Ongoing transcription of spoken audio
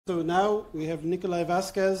So now we have Nikolai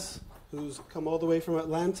Vasquez, who's come all the way from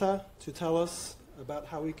Atlanta to tell us about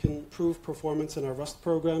how we can improve performance in our Rust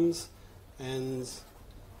programs, and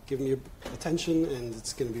give me your attention, and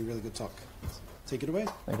it's going to be a really good talk. Take it away.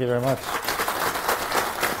 Thank you very much.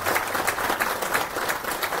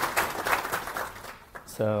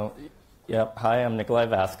 So, hi, I'm Nikolai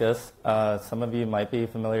Vasquez. Some of you might be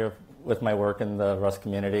familiar with my work in the Rust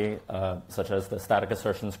community, such as the static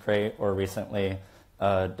assertions crate, or recently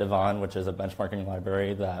Divan, which is a benchmarking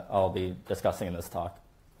library that I'll be discussing in this talk.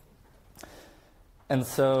 And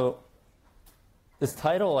so this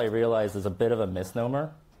title, I realize, is a bit of a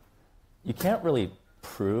misnomer. You can't really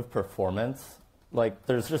prove performance. Like,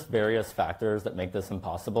 there's just various factors that make this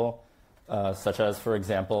impossible, such as, for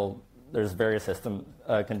example, there's various system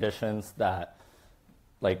conditions that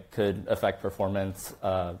could affect performance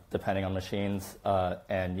depending on machines,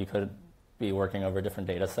 and you could be working over different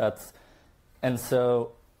data sets. And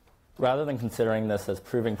so rather than considering this as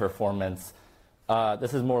proving performance,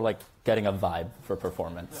 this is more like getting a vibe for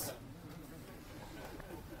performance.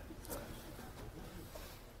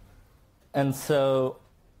 And so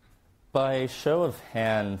by show of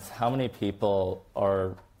hands, how many people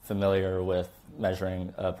are familiar with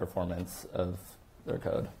measuring performance of their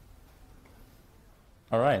code?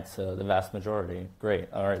 All right, so the vast majority.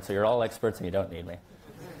 Great. All right, so you're all experts and you don't need me.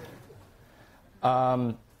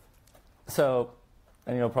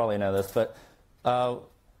 And you'll probably know this, but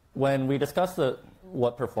when we discuss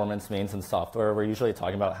what performance means in software, we're usually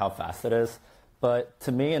talking about how fast it is. But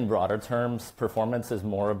to me, in broader terms, performance is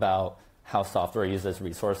more about how software uses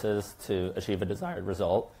resources to achieve a desired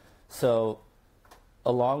result. So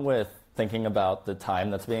along with thinking about the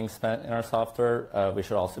time that's being spent in our software, we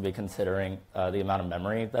should also be considering the amount of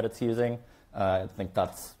memory that it's using. I think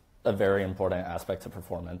that's a very important aspect of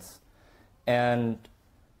performance. And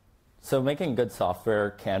so making good software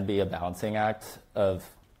can be a balancing act of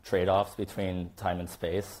trade-offs between time and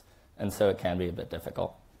space, and so it can be a bit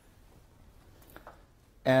difficult.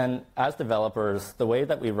 And as developers, the way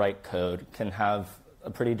that we write code can have a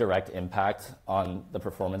pretty direct impact on the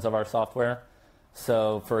performance of our software.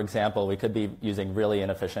 So, for example, we could be using really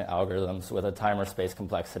inefficient algorithms with a time or space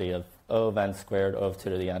complexity of O of n squared, O of 2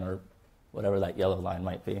 to the n, or whatever that yellow line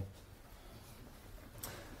might be.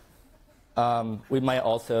 We might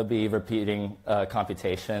also be repeating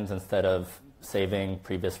computations instead of saving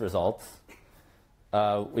previous results.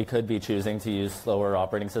 We could be choosing to use slower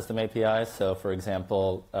operating system APIs. So, for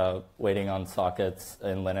example, waiting on sockets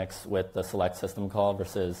in Linux with the select system call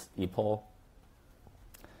versus epoll.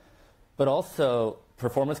 But also,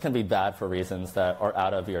 performance can be bad for reasons that are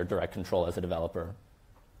out of your direct control as a developer.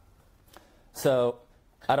 So,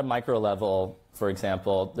 at a micro level, for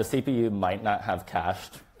example, the CPU might not have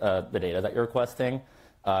cached the data that you're requesting,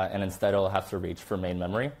 and instead it'll have to reach for main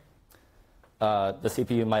memory. The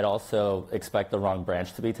CPU might also expect the wrong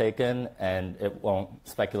branch to be taken, and it won't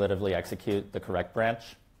speculatively execute the correct branch.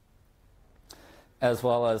 As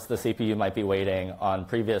well as the CPU might be waiting on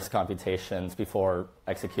previous computations before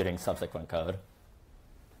executing subsequent code.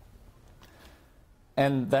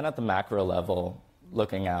 And then at the macro level,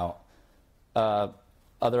 looking out,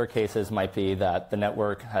 other cases might be that the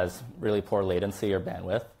network has really poor latency or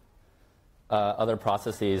bandwidth. Other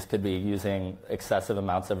processes could be using excessive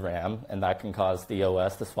amounts of RAM, and that can cause the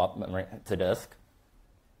OS to swap memory to disk.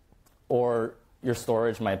 Or your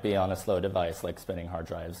storage might be on a slow device, like spinning hard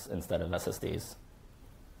drives instead of SSDs.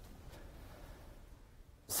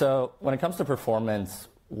 So when it comes to performance,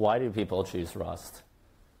 why do people choose Rust?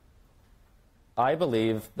 I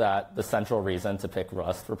believe that the central reason to pick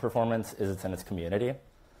Rust for performance is it's in its community.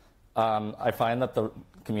 I find that the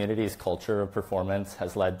community's culture of performance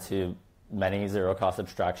has led to many zero-cost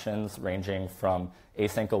abstractions, ranging from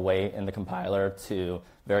async await in the compiler to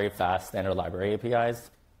very fast standard library APIs.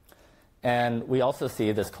 And we also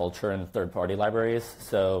see this culture in third-party libraries.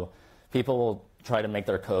 So people will try to make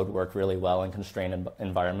their code work really well in constrained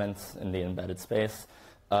environments in the embedded space,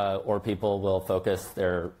 or people will focus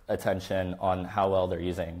their attention on how well they're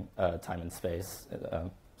using time and space,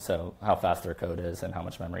 so how fast their code is and how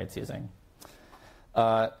much memory it's using.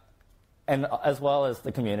 And as well as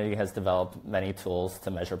the community has developed many tools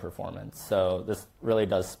to measure performance. So this really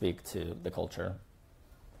does speak to the culture.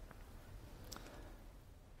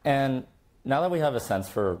 And now that we have a sense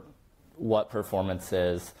for what performance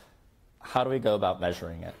is, how do we go about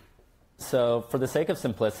measuring it? So for the sake of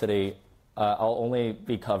simplicity, I'll only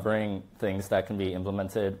be covering things that can be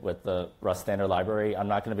implemented with the Rust standard library. I'm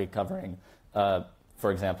not going to be covering,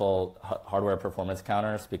 for example, hardware performance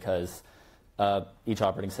counters, because each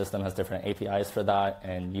operating system has different APIs for that,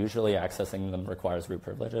 and usually accessing them requires root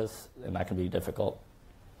privileges, and that can be difficult.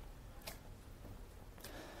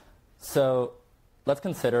 So let's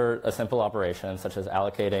consider a simple operation such as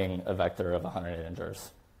allocating a vector of 100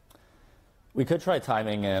 integers. We could try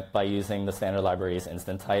timing it by using the standard library's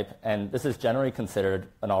instant type, and this is generally considered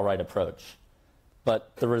an all right approach.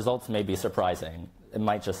 But the results may be surprising. It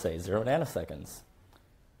might just say 0 nanoseconds.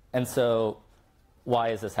 And so why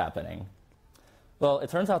is this happening? Well, it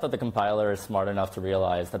turns out that the compiler is smart enough to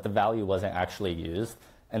realize that the value wasn't actually used,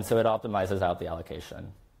 and so it optimizes out the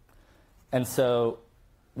allocation. And so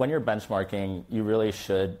when you're benchmarking, you really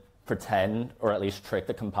should pretend, or at least trick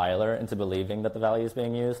the compiler into believing that the value is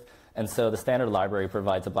being used. And so the standard library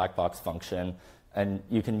provides a black box function, and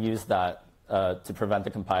you can use that to prevent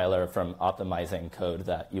the compiler from optimizing code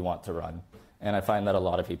that you want to run. And I find that a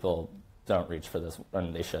lot of people don't reach for this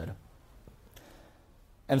when they should.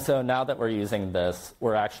 And so now that we're using this,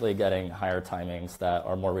 we're actually getting higher timings that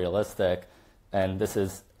are more realistic, and this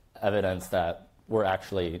is evidence that we're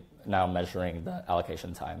actually now measuring the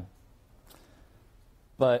allocation time.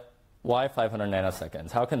 But why 500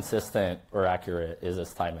 nanoseconds? How consistent or accurate is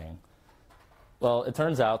this timing? Well, it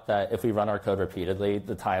turns out that if we run our code repeatedly,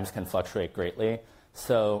 the times can fluctuate greatly.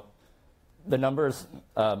 So the numbers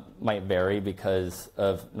might vary because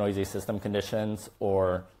of noisy system conditions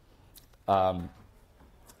or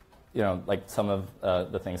like some of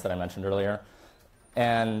the things that I mentioned earlier.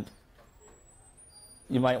 And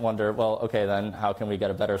you might wonder, well, okay, then how can we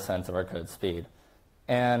get a better sense of our code speed?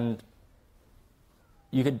 And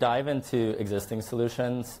you could dive into existing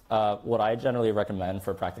solutions. What I generally recommend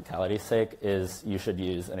for practicality's sake is you should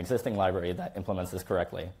use an existing library that implements this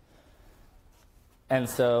correctly. And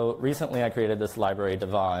so recently I created this library,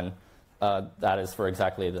 Divan, that is for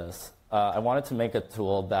exactly this. I wanted to make a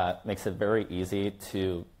tool that makes it very easy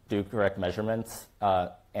to do correct measurements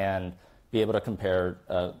and be able to compare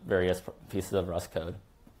various pieces of Rust code.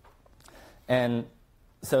 And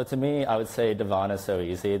so to me, I would say Divan is so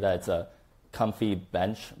easy that it's a comfy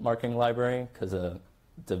benchmarking library, because a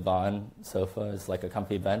divan sofa is like a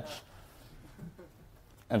comfy bench.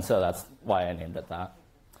 And so that's why I named it that.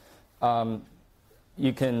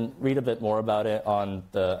 You can read a bit more about it on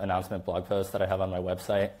the announcement blog post that I have on my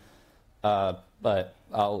website. But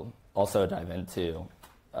I'll also dive into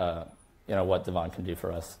what Divan can do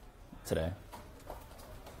for us today.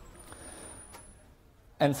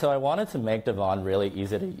 And so I wanted to make Divan really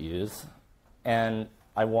easy to use, and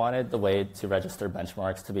I wanted the way to register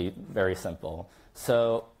benchmarks to be very simple.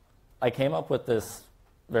 So I came up with this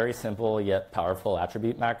very simple yet powerful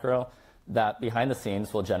attribute macro that behind the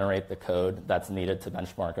scenes will generate the code that's needed to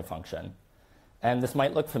benchmark a function. And this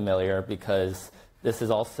might look familiar because this is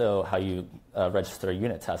also how you register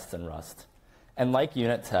unit tests in Rust. And like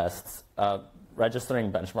unit tests,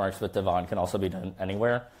 registering benchmarks with Divan can also be done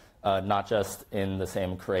anywhere, not just in the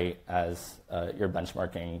same crate as your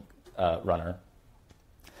benchmarking runner.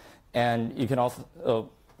 And you can also,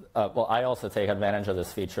 I also take advantage of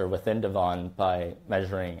this feature within Divan by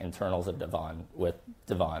measuring internals of Divan with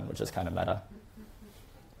Divan, which is kind of meta.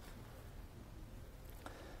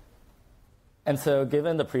 And so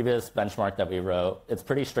given the previous benchmark that we wrote, it's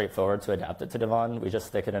pretty straightforward to adapt it to Divan. We just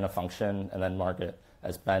stick it in a function and then mark it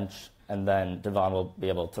as bench, and then Divan will be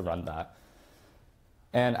able to run that.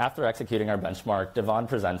 And after executing our benchmark, Divan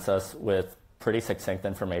presents us with pretty succinct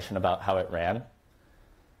information about how it ran.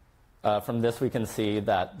 From this, we can see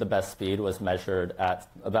that the best speed was measured at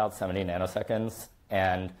about 70 nanoseconds,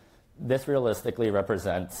 and this realistically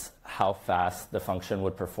represents how fast the function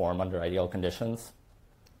would perform under ideal conditions.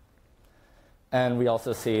 And we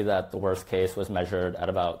also see that the worst case was measured at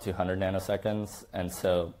about 200 nanoseconds, and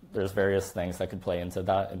so there's various things that could play into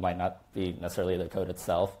that. It might not be necessarily the code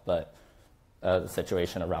itself, but the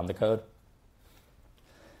situation around the code.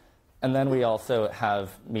 And then we also have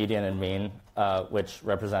median and mean, which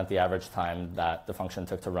represent the average time that the function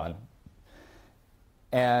took to run.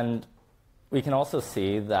 And we can also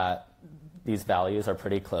see that these values are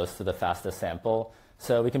pretty close to the fastest sample,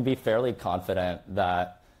 so we can be fairly confident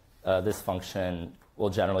that this function will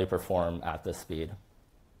generally perform at this speed,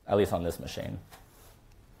 at least on this machine.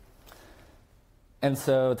 And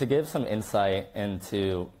so to give some insight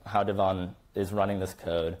into how Divan is running this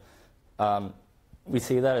code, we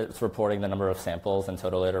see that it's reporting the number of samples and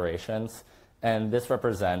total iterations, and this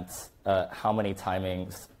represents how many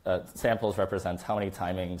timings, samples represents how many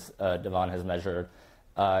timings Divan has measured,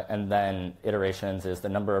 and then iterations is the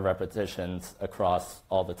number of repetitions across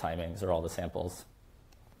all the timings or all the samples.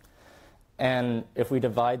 And if we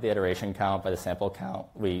divide the iteration count by the sample count,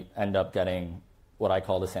 we end up getting what I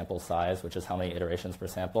call the sample size, which is how many iterations per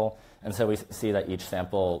sample. And so we see that each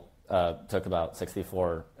sample took about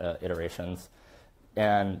 64 iterations.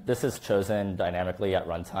 And this is chosen dynamically at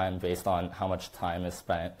runtime based on how much time is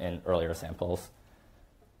spent in earlier samples.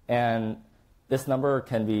 And this number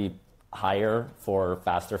can be higher for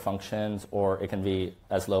faster functions, or it can be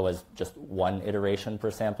as low as just one iteration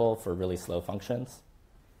per sample for really slow functions.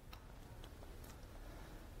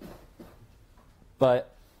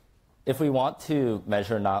 But if we want to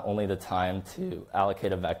measure not only the time to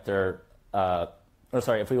allocate a vector,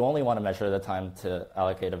 if we only want to measure the time to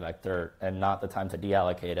allocate a vector and not the time to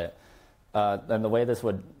deallocate it, then the way this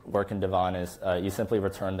would work in Divan is you simply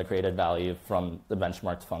return the created value from the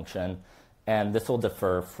benchmarked function, and this will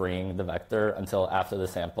defer freeing the vector until after the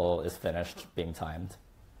sample is finished being timed.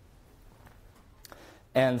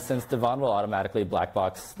 And since Divan will automatically black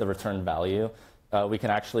box the returned value, we can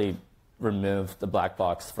actually remove the black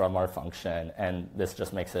box from our function, and this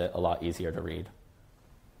just makes it a lot easier to read.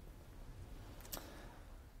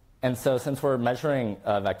 And so since we're measuring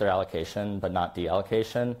vector allocation but not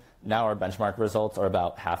deallocation, now our benchmark results are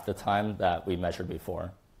about half the time that we measured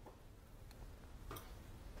before.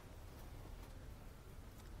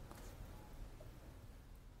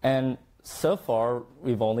 And so far,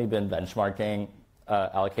 we've only been benchmarking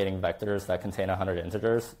allocating vectors that contain 100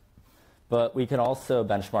 integers, but we can also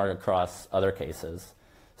benchmark across other cases.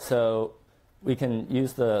 So we can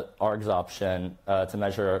use the args option to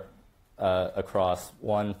measure across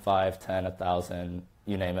 1, 5, 10, 1,000,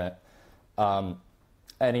 you name it,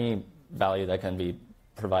 any value that can be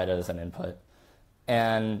provided as an input.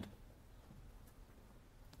 And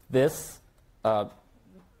this,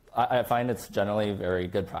 I find it's generally very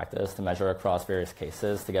good practice to measure across various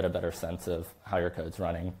cases to get a better sense of how your code's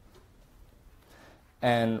running.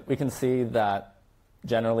 And we can see that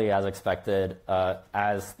generally, as expected,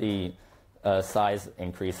 as the size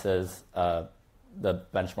increases, the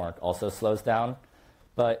benchmark also slows down.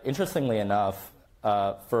 But interestingly enough,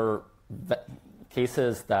 for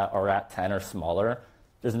cases that are at 10 or smaller,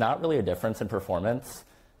 there's not really a difference in performance.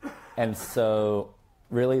 And so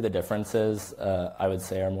really the differences, I would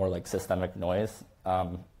say, are more like systemic noise,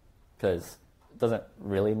 because it doesn't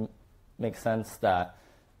really make sense that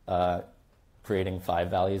creating 5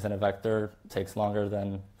 values in a vector takes longer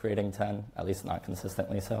than creating 10, at least not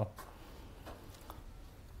consistently so.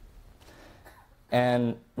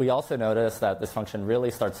 And we also notice that this function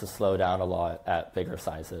really starts to slow down a lot at bigger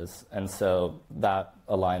sizes. And so that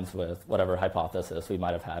aligns with whatever hypothesis we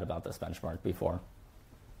might have had about this benchmark before.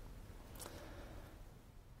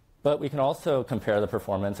 But we can also compare the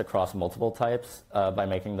performance across multiple types by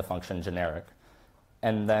making the function generic.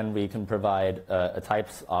 And then we can provide a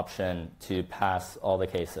types option to pass all the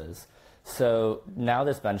cases. So now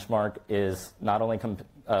this benchmark is not only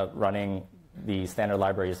running the standard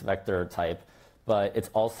library's vector type, but it's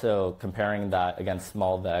also comparing that against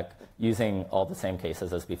smallvec using all the same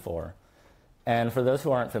cases as before. And for those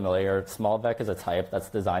who aren't familiar, smallvec is a type that's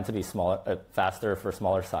designed to be faster for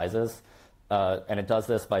smaller sizes. And it does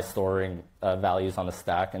this by storing values on the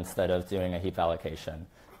stack instead of doing a heap allocation.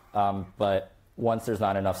 But once there's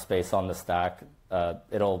not enough space on the stack,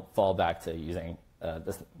 it'll fall back to using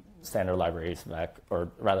the standard library's vec,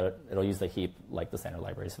 or rather, it'll use the heap like the standard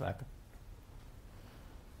library's vec.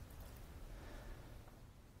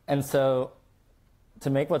 And so to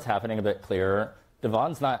make what's happening a bit clearer,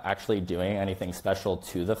 Divan's not actually doing anything special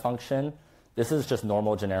to the function. This is just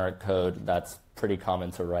normal generic code that's pretty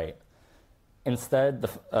common to write. Instead,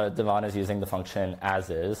 Divan is using the function as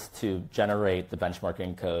is to generate the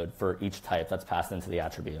benchmarking code for each type that's passed into the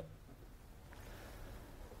attribute.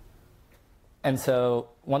 And so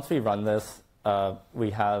once we run this, we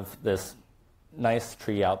have this nice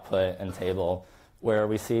tree output and table where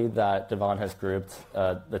we see that Divan has grouped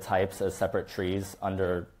the types as separate trees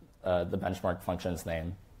under the benchmark function's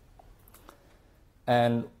name.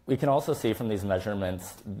 And we can also see from these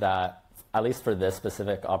measurements that, at least for this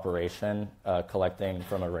specific operation, collecting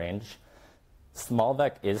from a range,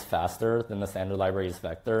 smallvec is faster than the standard library's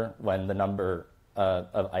vector when the number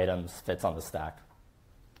of items fits on the stack.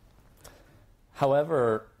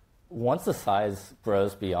 However, once the size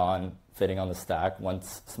grows beyond fitting on the stack,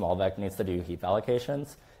 once smallvec needs to do heap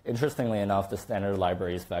allocations, interestingly enough, the standard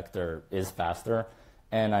library's vector is faster.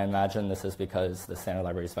 And I imagine this is because the standard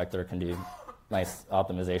library's vector can do nice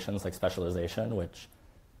optimizations like specialization, which,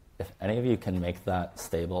 if any of you can make that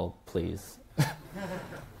stable, please.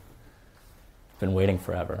 Been waiting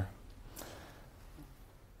forever.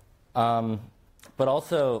 But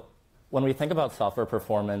also, when we think about software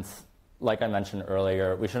performance, like I mentioned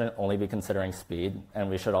earlier, we shouldn't only be considering speed, and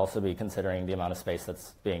we should also be considering the amount of space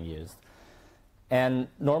that's being used. And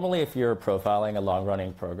normally, if you're profiling a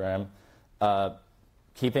long-running program,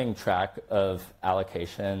 keeping track of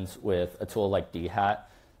allocations with a tool like dhat,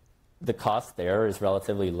 the cost there is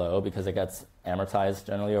relatively low because it gets amortized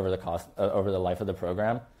generally over the life of the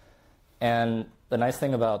program. And the nice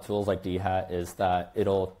thing about tools like dhat is that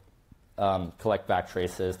it'll collect back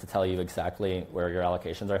traces to tell you exactly where your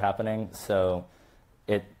allocations are happening. So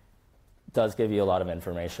it does give you a lot of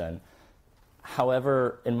information.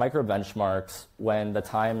 However, in micro benchmarks, when the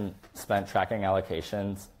time spent tracking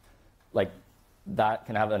allocations, like that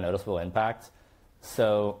can have a noticeable impact.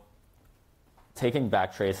 So taking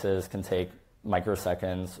back traces can take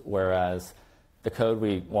microseconds, whereas the code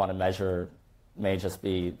we want to measure may just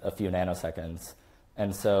be a few nanoseconds.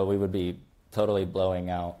 And so we would be totally blowing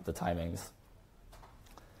out the timings.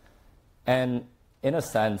 And in a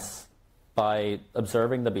sense, by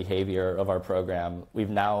observing the behavior of our program, we've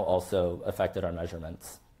now also affected our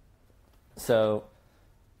measurements. So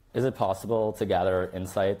is it possible to gather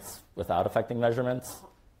insights without affecting measurements?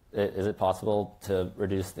 Is it possible to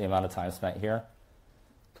reduce the amount of time spent here?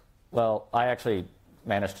 Well, I actually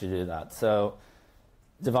managed to do that. So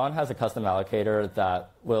Divan has a custom allocator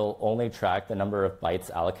that will only track the number of bytes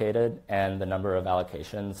allocated and the number of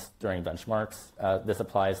allocations during benchmarks. This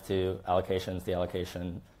applies to allocations,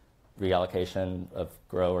 deallocation, reallocation of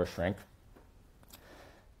grow or shrink.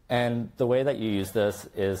 And the way that you use this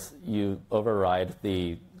is you override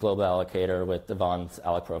the global allocator with Divan's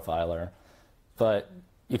alloc profiler. But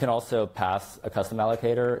you can also pass a custom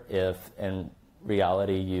allocator if in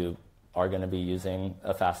reality you are going to be using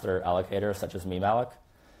a faster allocator such as memalloc.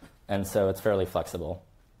 And so it's fairly flexible.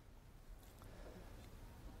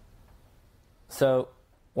 So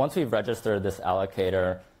once we've registered this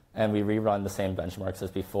allocator and we rerun the same benchmarks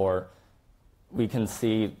as before, we can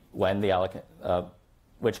see when the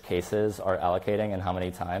which cases are allocating and how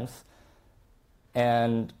many times.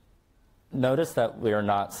 And notice that we are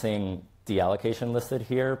not seeing deallocation listed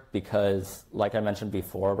here because, like I mentioned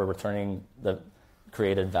before, we're returning the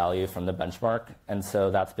created value from the benchmark, and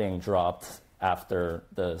so that's being dropped after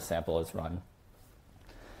the sample is run.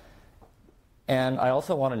 And I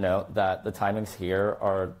also want to note that the timings here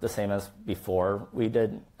are the same as before we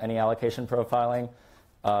did any allocation profiling.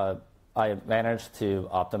 I managed to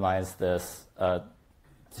optimize this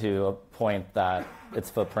to a point that its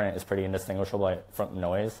footprint is pretty indistinguishable from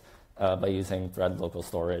noise by using thread local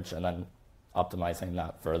storage and then optimizing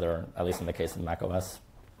that further, at least in the case of macOS.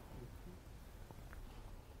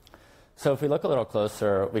 So if we look a little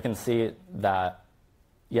closer, we can see that,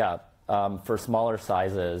 for smaller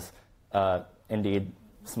sizes, indeed,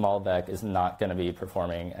 small vec is not going to be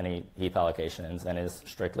performing any heap allocations and is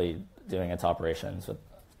strictly doing its operations with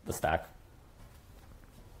the stack.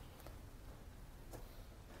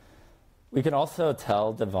 We can also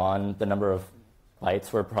tell Divan the number of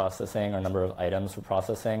bytes we're processing or number of items we're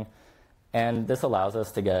processing, and this allows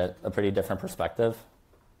us to get a pretty different perspective.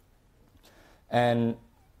 And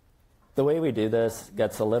the way we do this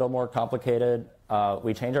gets a little more complicated.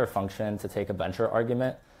 We change our function to take a bencher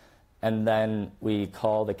argument, and then we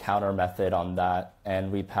call the counter method on that, and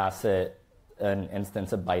we pass it an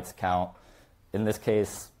instance of bytes count. In this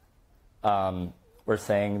case, we're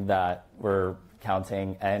saying that we're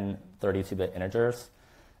counting n 32-bit integers,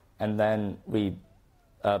 and then we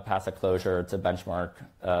pass a closure to benchmark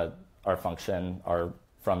our function, our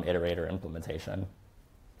from iterator implementation.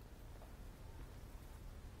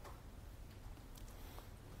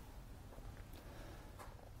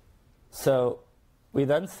 So we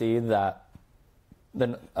then see that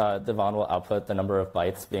the Divan will output the number of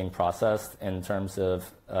bytes being processed in terms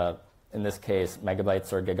of, in this case,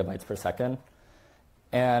 megabytes or gigabytes per second.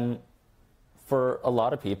 And for a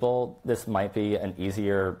lot of people, this might be an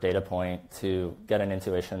easier data point to get an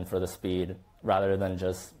intuition for the speed rather than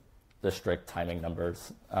just the strict timing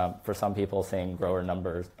numbers. For some people, seeing growing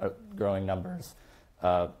numbers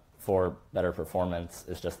for better performance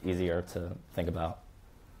is just easier to think about.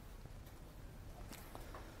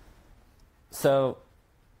 So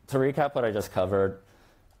to recap what I just covered,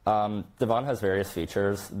 Divan has various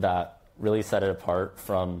features that really set it apart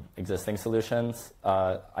from existing solutions.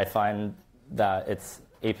 I find that its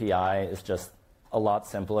API is just a lot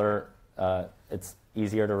simpler. It's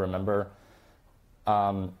easier to remember.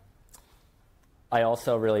 I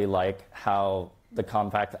also really like how the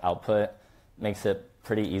compact output makes it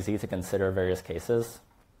pretty easy to consider various cases.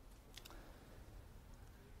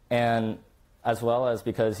 And as well as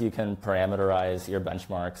because you can parameterize your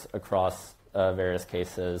benchmarks across various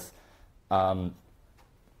cases,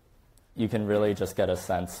 you can really just get a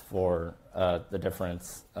sense for the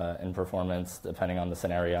difference in performance depending on the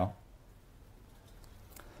scenario.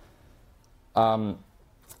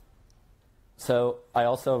 So I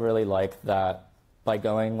also really like that by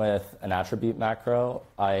going with an attribute macro,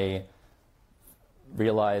 I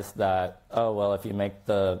realized that, oh, well, if you make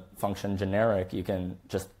the function generic, you can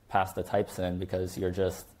just pass the types in because you're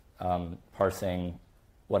just parsing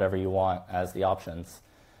whatever you want as the options.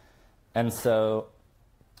 And so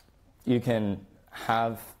you can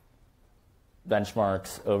have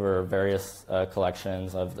benchmarks over various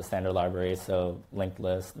collections of the standard library, so linked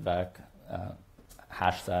list, vec,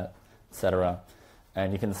 hash set, etc.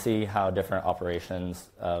 And you can see how different operations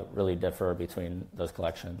really differ between those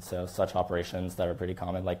collections. So such operations that are pretty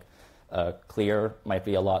common, like clear, might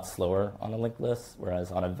be a lot slower on a linked list,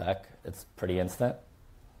 whereas on a vec, it's pretty instant.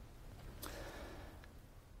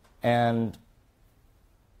 And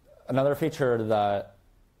another feature that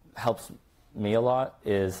helps me a lot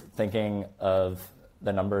is thinking of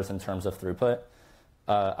the numbers in terms of throughput.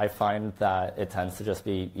 I find that it tends to just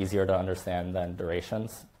be easier to understand than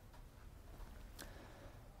durations.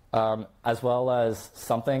 As well as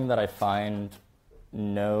something that I find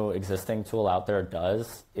no existing tool out there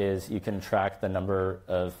does is you can track the number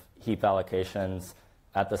of heap allocations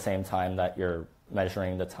at the same time that you're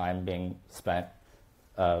measuring the time being spent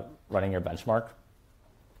running your benchmark.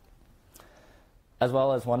 As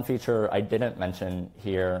well as one feature I didn't mention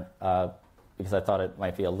here, because I thought it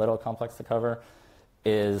might be a little complex to cover,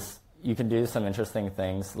 is you can do some interesting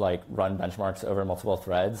things like run benchmarks over multiple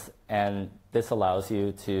threads, and this allows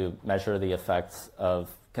you to measure the effects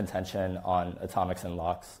of contention on atomics and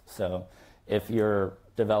locks. So if you're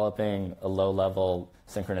developing a low-level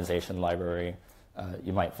synchronization library,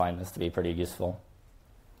 you might find this to be pretty useful.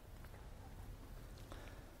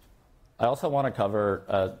 I also want to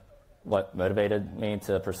cover what motivated me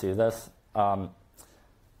to pursue this. I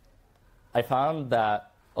found that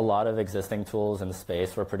a lot of existing tools in the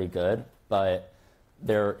space were pretty good, but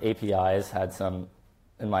their APIs had some,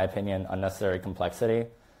 in my opinion, unnecessary complexity.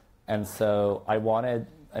 And so I wanted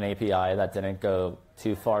an API that didn't go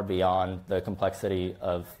too far beyond the complexity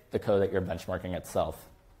of the code that you're benchmarking itself.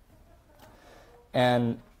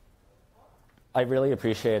 And I really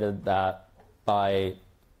appreciated that by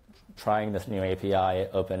trying this new API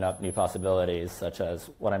opened up new possibilities, such as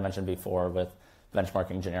what I mentioned before with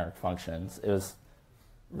benchmarking generic functions. It was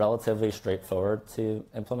relatively straightforward to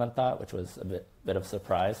implement that, which was a bit of a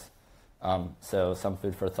surprise. So some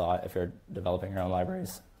food for thought if you're developing your own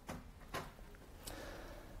libraries.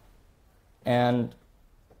 And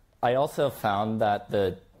I also found that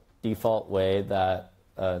the default way that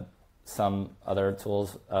some other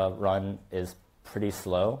tools run is pretty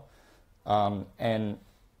slow. And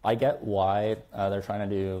I get why they're trying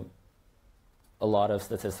to do a lot of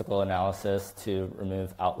statistical analysis to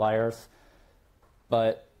remove outliers,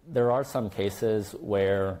 but there are some cases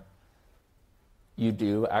where you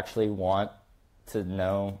do actually want to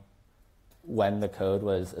know when the code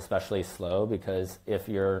was especially slow, because if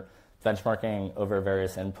you're benchmarking over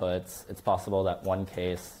various inputs, it's possible that one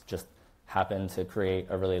case just happened to create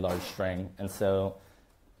a really large string. And so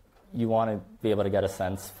you want to be able to get a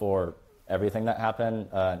sense for everything that happened,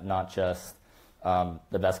 not just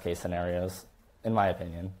the best case scenarios, in my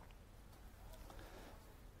opinion.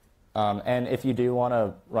 And if you do want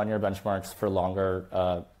to run your benchmarks for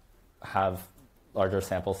longer, have larger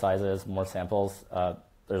sample sizes, more samples,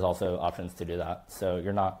 there's also options to do that. So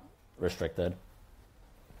you're not restricted.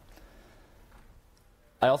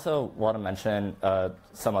 I also want to mention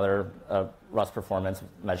some other Rust performance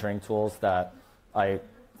measuring tools that I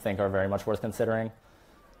think are very much worth considering.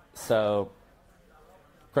 So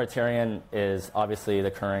Criterion is obviously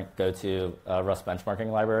the current go-to Rust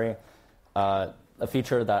benchmarking library. A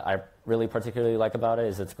feature that I really particularly like about it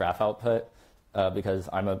is its graph output, because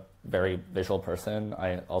I'm a very visual person.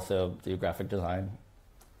 I also do graphic design.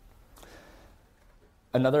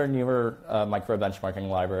 Another newer micro benchmarking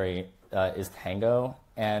library is Tango,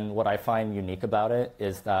 and what I find unique about it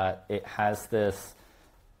is that it has this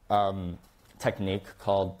technique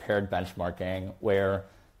called paired benchmarking, where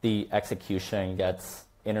the execution gets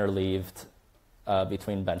interleaved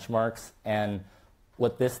between benchmarks. And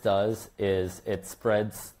what this does is it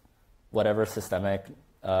spreads whatever systemic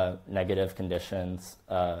negative conditions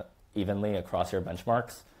evenly across your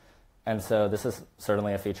benchmarks. And so this is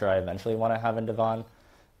certainly a feature I eventually want to have in Divan.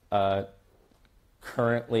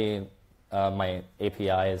 Currently, my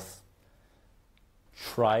API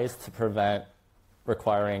tries to prevent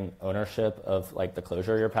requiring ownership of like the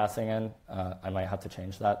closure you're passing in. I might have to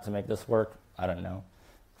change that to make this work. I don't know.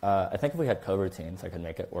 I think if we had coroutines, I could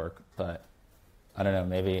make it work, but I don't know,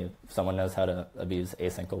 maybe if someone knows how to abuse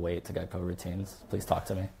async await to get coroutines, please talk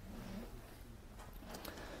to me.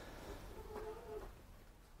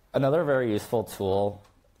 Another very useful tool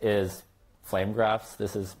is flame graphs.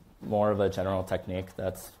 This is more of a general technique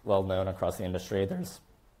that's well known across the industry. There's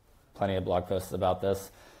plenty of blog posts about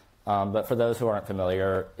this. But for those who aren't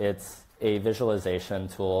familiar, it's a visualization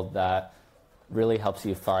tool that really helps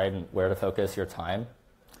you find where to focus your time.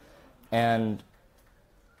 And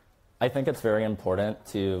I think it's very important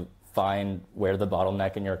to find where the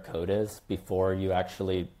bottleneck in your code is before you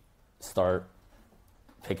actually start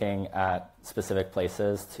picking at specific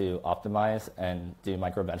places to optimize and do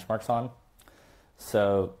micro benchmarks on.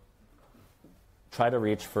 So try to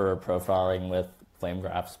reach for profiling with flame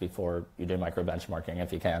graphs before you do micro benchmarking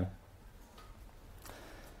if you can.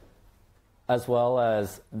 As well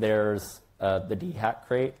as there's the DHAT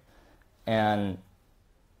crate. And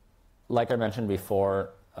like I mentioned before,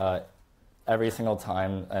 every single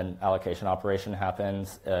time an allocation operation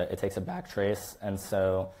happens, it takes a backtrace. And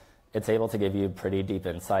so it's able to give you pretty deep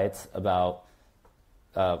insights about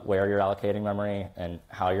where you're allocating memory and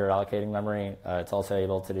how you're allocating memory. It's also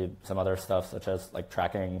able to do some other stuff, such as like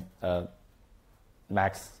tracking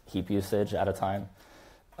max heap usage at a time.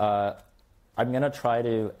 I'm going to try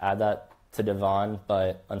to add that to Divan,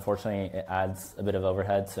 but unfortunately it adds a bit of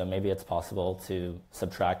overhead, so maybe it's possible to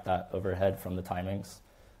subtract that overhead from the timings.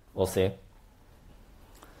 We'll see.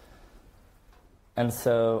 And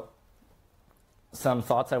so some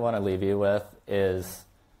thoughts I want to leave you with is,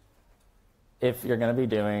 if you're going to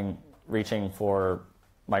be reaching for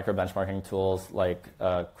micro benchmarking tools like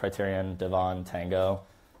Criterion, Divan, Tango,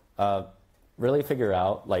 really figure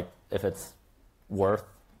out like if it's worth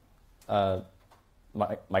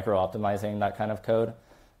micro optimizing that kind of code.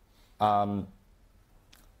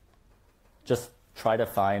 Just try to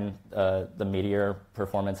find the meatier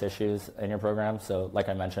performance issues in your program. So like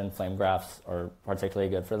I mentioned, flame graphs are particularly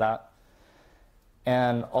good for that.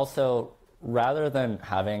 And also, rather than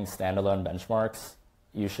having standalone benchmarks,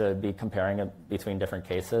 you should be comparing it between different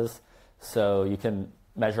cases. So you can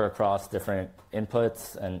measure across different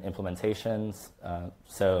inputs and implementations.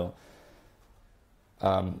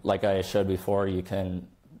 Like I showed before, you can,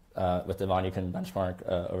 with Divan, you can benchmark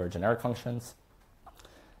over generic functions.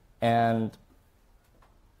 And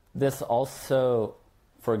this also,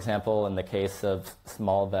 for example, in the case of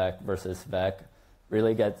small vec versus vec,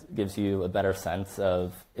 really gives you a better sense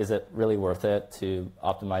of, is it really worth it to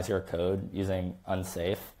optimize your code using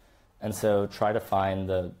unsafe? And so try to find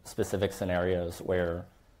the specific scenarios where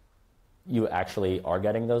you actually are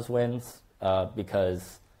getting those wins,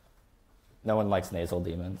 because no one likes nasal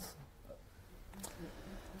demons.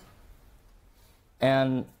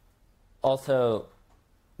 And also,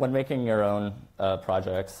 when making your own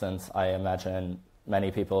projects, since I imagine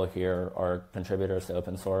many people here are contributors to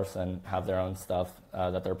open source and have their own stuff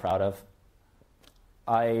that they're proud of,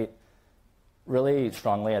 I really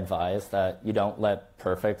strongly advise that you don't let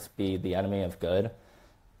perfect be the enemy of good.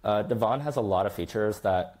 Divan has a lot of features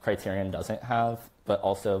that Criterion doesn't have, but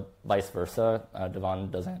also vice versa.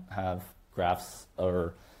 Divan doesn't have graphs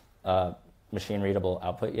or machine-readable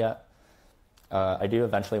output yet. I do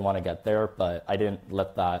eventually want to get there, but I didn't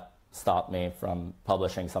let that stop me from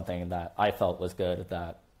publishing something that I felt was good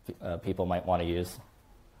that people might want to use.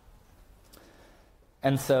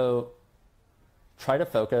 And so try to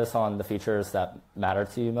focus on the features that matter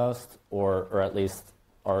to you most, or at least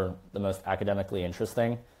are the most academically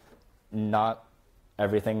interesting. Not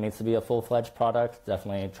everything needs to be a full-fledged product.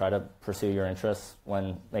 Definitely try to pursue your interests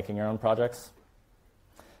when making your own projects.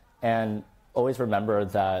 And always remember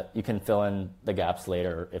that you can fill in the gaps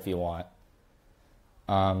later if you want.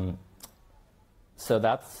 So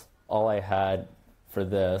that's all I had for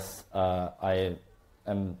this. I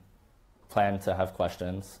am planning to have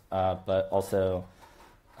questions, but also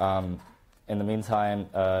in the meantime,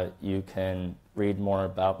 you can read more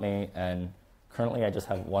about me. And currently, I just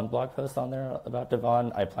have one blog post on there about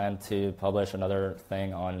Divan. I plan to publish another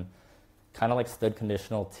thing on kind of like stood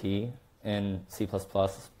conditional T in C++,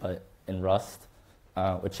 but in Rust,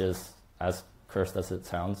 which is as cursed as it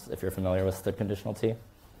sounds, if you're familiar with stood conditional T.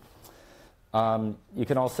 You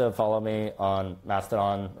can also follow me on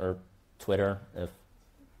Mastodon or Twitter, if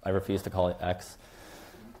I refuse to call it X.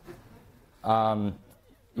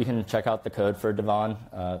 You can check out the code for Divan.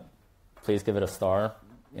 Please give it a star.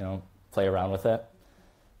 Play around with it.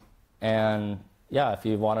 And yeah, if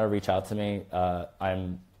you want to reach out to me,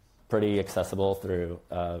 I'm pretty accessible through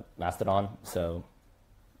Mastodon. So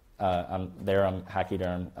I'm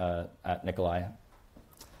Hackyderm at Nikolai.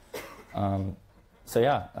 So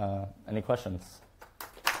yeah, any questions?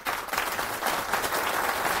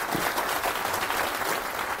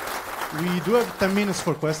 We do have 10 minutes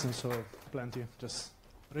for questions, so plenty. Just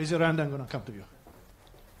raise your hand, I'm going to come to you.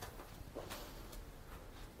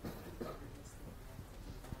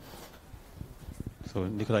 So So,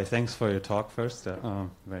 Nikolai, thanks for your talk first.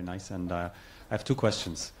 Very nice. And I have two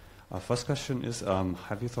questions. First question is,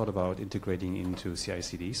 have you thought about integrating into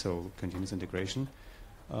CI/CD, so continuous integration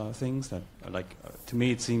things? That, to me,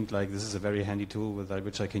 it seemed like this is a very handy tool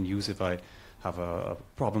which I can use if I have a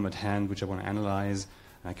problem at hand which I want to analyze.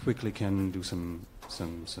 I quickly can do some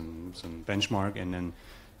benchmark and then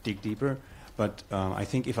dig deeper. But I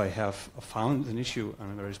think if I have found an issue in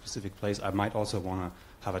a very specific place, I might also want to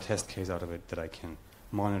have a test case out of it that I can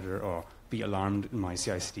monitor or be alarmed in my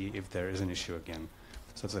CI/CD if there is an issue again.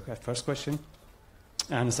 So that's the first question.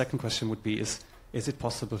 And the second question would be, is it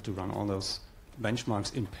possible to run all those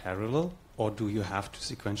benchmarks in parallel, or do you have to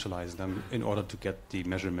sequentialize them in order to get the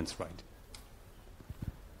measurements right?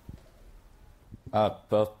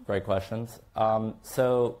 Both great questions.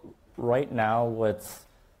 So right now, what's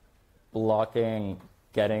blocking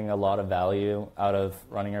getting a lot of value out of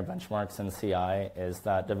running your benchmarks in CI is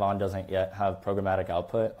that Divan doesn't yet have programmatic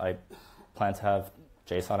output. I plan to have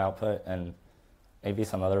JSON output and maybe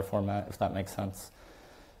some other format, if that makes sense.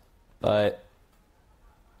 But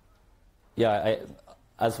yeah,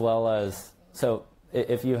 as well as, so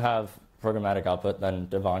if you have programmatic output, then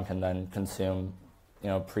Divan can then consume,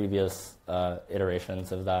 previous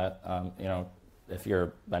iterations of that, if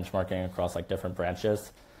you're benchmarking across like different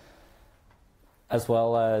branches. As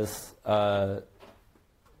well as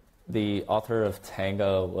the author of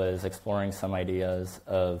Tango was exploring some ideas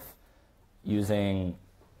of using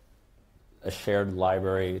a shared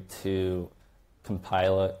library to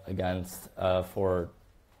compile it against for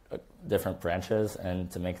different branches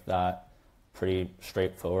and to make that pretty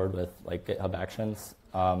straightforward with like GitHub Actions.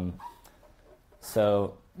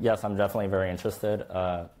 So yes, I'm definitely very interested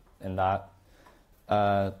in that.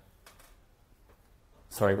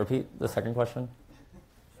 Sorry, repeat the second question.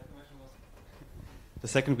 The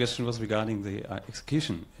second question was regarding the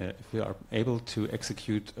execution. If you are able to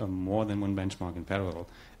execute more than one benchmark in parallel,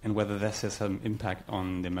 and whether this has some impact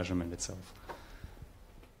on the measurement itself.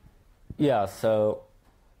 Yeah, so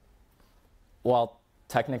while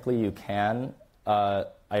technically you can,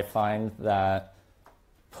 I find that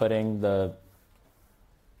putting the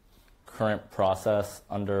current process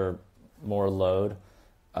under more load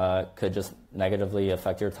could just negatively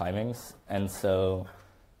affect your timings. And so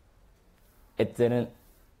it didn't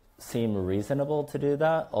seem reasonable to do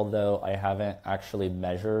that, although I haven't actually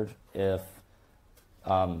measured if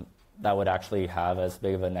that would actually have as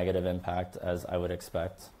big of a negative impact as I would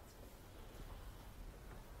expect.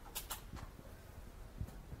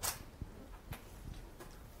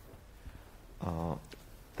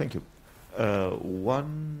 Thank you.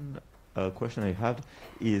 One question I had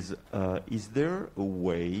is there a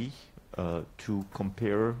way to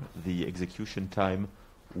compare the execution time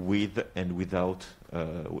with and without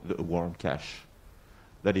the warm cache?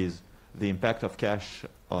 That is, the impact of cache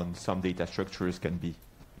on some data structures can be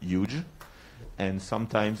huge, and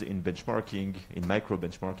sometimes in benchmarking, in micro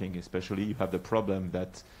benchmarking especially, you have the problem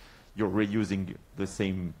that you're reusing the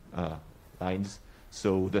same lines,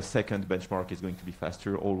 so the second benchmark is going to be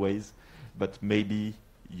faster always, but maybe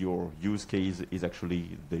your use case is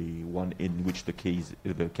actually the one in which the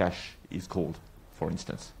cache is called, for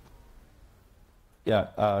instance.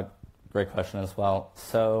 Yeah, great question as well.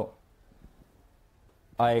 So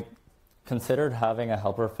I considered having a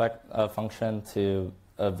helper function to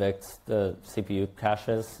evict the CPU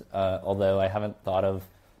caches, although I haven't thought of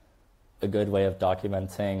a good way of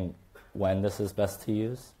documenting when this is best to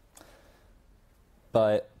use.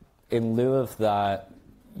 But in lieu of that,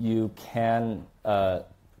 you can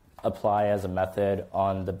apply as a method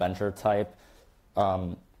on the bencher type.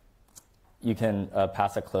 You can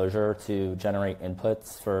pass a closure to generate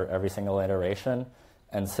inputs for every single iteration.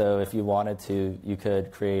 And so if you wanted to, you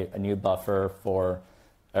could create a new buffer for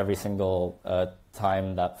every single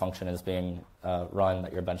time that function is being run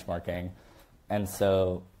that you're benchmarking. And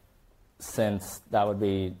so since that would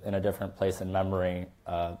be in a different place in memory,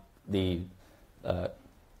 the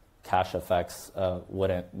cache effects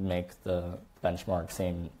wouldn't make the benchmark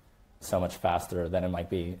seem so much faster than it might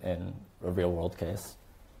be in a real world case.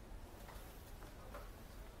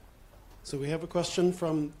 So we have a question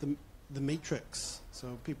from the Matrix.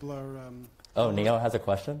 So people are... oh, Neo has a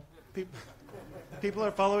question? People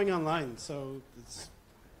are following online, so it's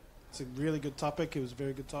a really good topic. It was a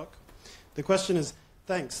very good talk. The question is,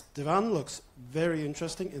 thanks. Divan looks very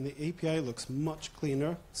interesting, and the API looks much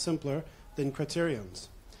cleaner, simpler than Criterion's.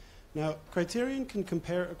 Now, Criterion can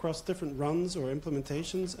compare across different runs or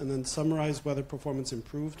implementations and then summarize whether performance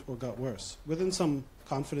improved or got worse within some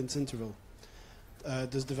confidence interval.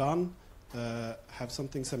 Does Divan have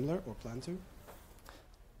something similar or plan to?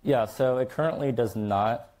 Yeah, so it currently does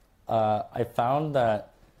not I found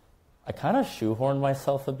that I kind of shoehorned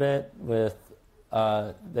myself a bit with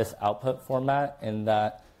this output format in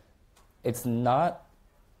that it's not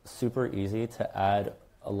super easy to add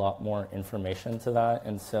a lot more information to that.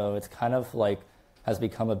 And so it's kind of like has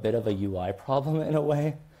become a bit of a UI problem in a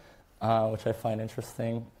way, which I find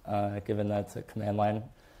interesting, given that it's a command line.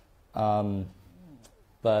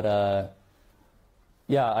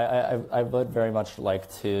 Yeah, I would very much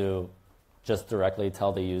like to just directly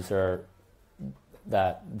tell the user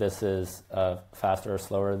that this is faster or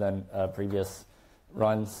slower than previous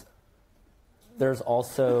runs. There's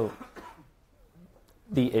also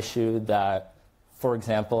the issue that, for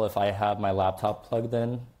example, if I have my laptop plugged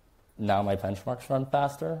in, now my benchmarks run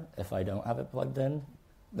faster. If I don't have it plugged in,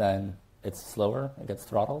 then it's slower, it gets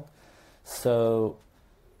throttled. So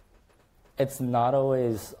it's not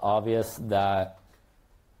always obvious that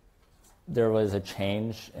there was a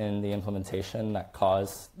change in the implementation that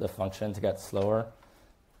caused the function to get slower.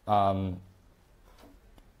 And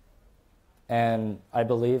I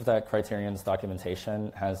believe that Criterion's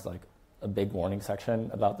documentation has like a big warning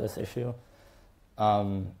section about this issue.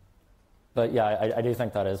 But yeah, I do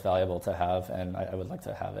think that is valuable to have, and I would like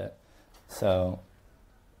to have it. So,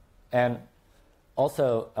 and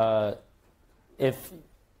also, if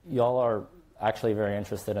y'all are actually very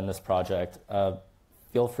interested in this project,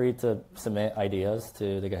 feel free to submit ideas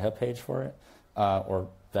to the GitHub page for it, or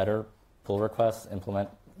better, pull requests, implement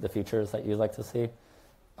the features that you'd like to see.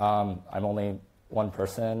 I'm only one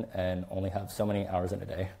person and only have so many hours in a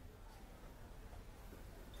day.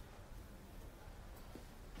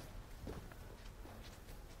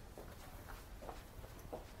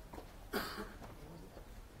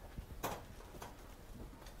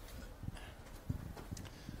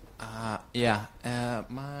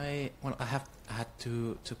 I had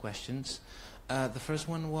two questions. The first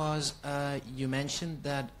one was you mentioned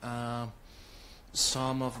that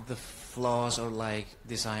some of the flaws or like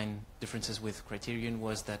design differences with Criterion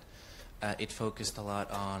was that it focused a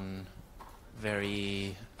lot on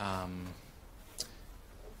very I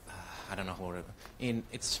don't know how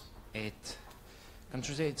it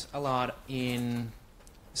concentrates a lot in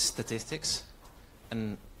statistics,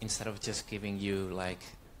 and instead of just giving you like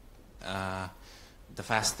the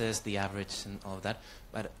fastest, the average, and all of that.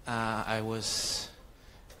 But I was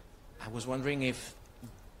wondering if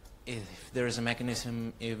there is a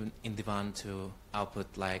mechanism in Divan to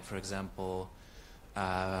output, like, for example,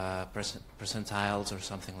 percentiles or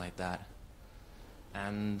something like that.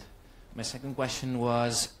 And my second question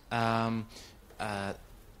was,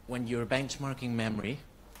 when you're benchmarking memory,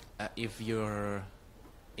 if the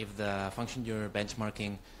function you're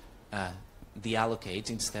benchmarking deallocates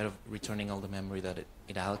instead of returning all the memory that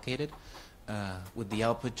it allocated, would the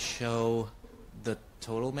output show the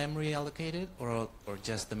total memory allocated or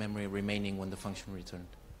just the memory remaining when the function returned?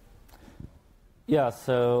 Yeah,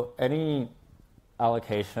 so any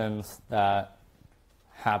allocations that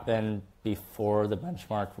happen before the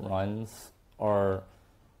benchmark runs are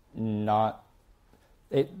not,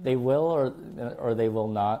 they will or they will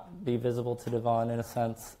not be visible to Divan in a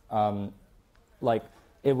sense. Like,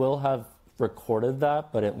 it will have recorded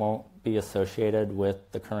that, but it won't be associated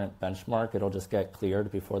with the current benchmark. It'll just get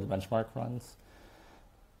cleared before the benchmark runs.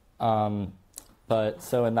 But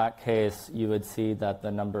so in that case, you would see that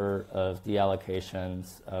the number of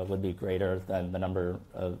deallocations would be greater than the number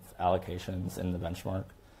of allocations in the benchmark.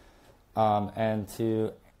 And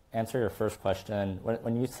to answer your first question,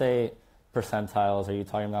 when you say percentiles, are you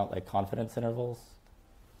talking about like confidence intervals?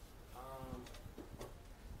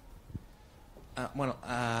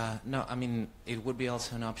 No, I mean, it would be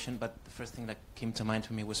also an option, but the first thing that came to mind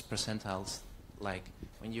to me was percentiles. Like,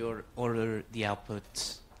 when you order the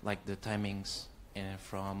outputs, like the timings in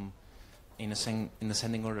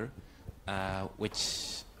ascending order,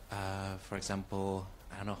 which, for example,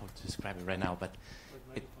 I don't know how to describe it right now, but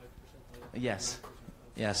yes,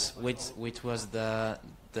 which was the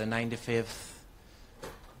 95th,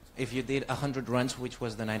 if you did 100 runs, which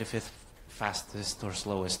was the 95th fastest or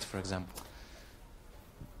slowest, for example.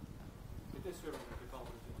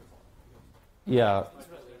 Yeah.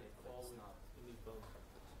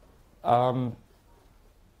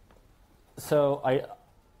 So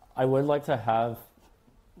I would like to have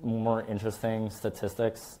more interesting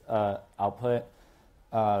statistics output.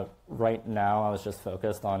 Right now, I was just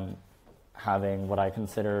focused on having what I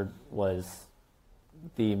considered was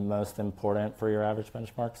the most important for your average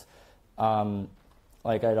benchmarks.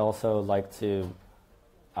 Like, I'd also like to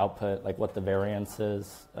output like what the variance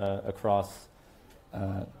is across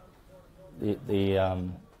all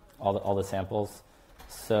the samples.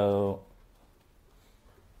 So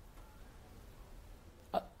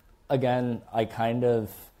again, I kind of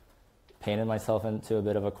painted myself into a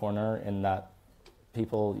bit of a corner in that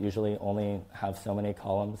people usually only have so many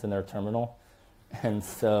columns in their terminal. And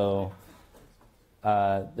so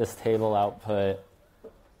this table output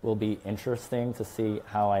will be interesting to see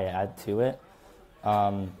how I add to it.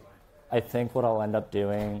 I think what I'll end up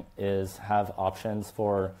doing is have options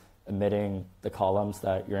for omitting the columns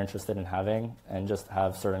that you're interested in having and just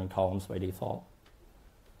have certain columns by default.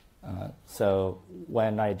 So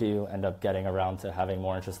when I do end up getting around to having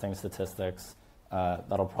more interesting statistics,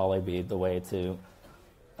 that'll probably be the way to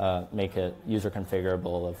make it user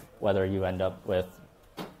configurable of whether you end up with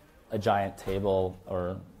a giant table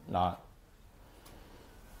or not.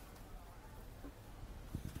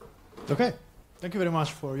 Okay. Thank you very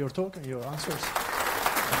much for your talk and your answers.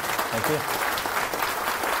 Thank you.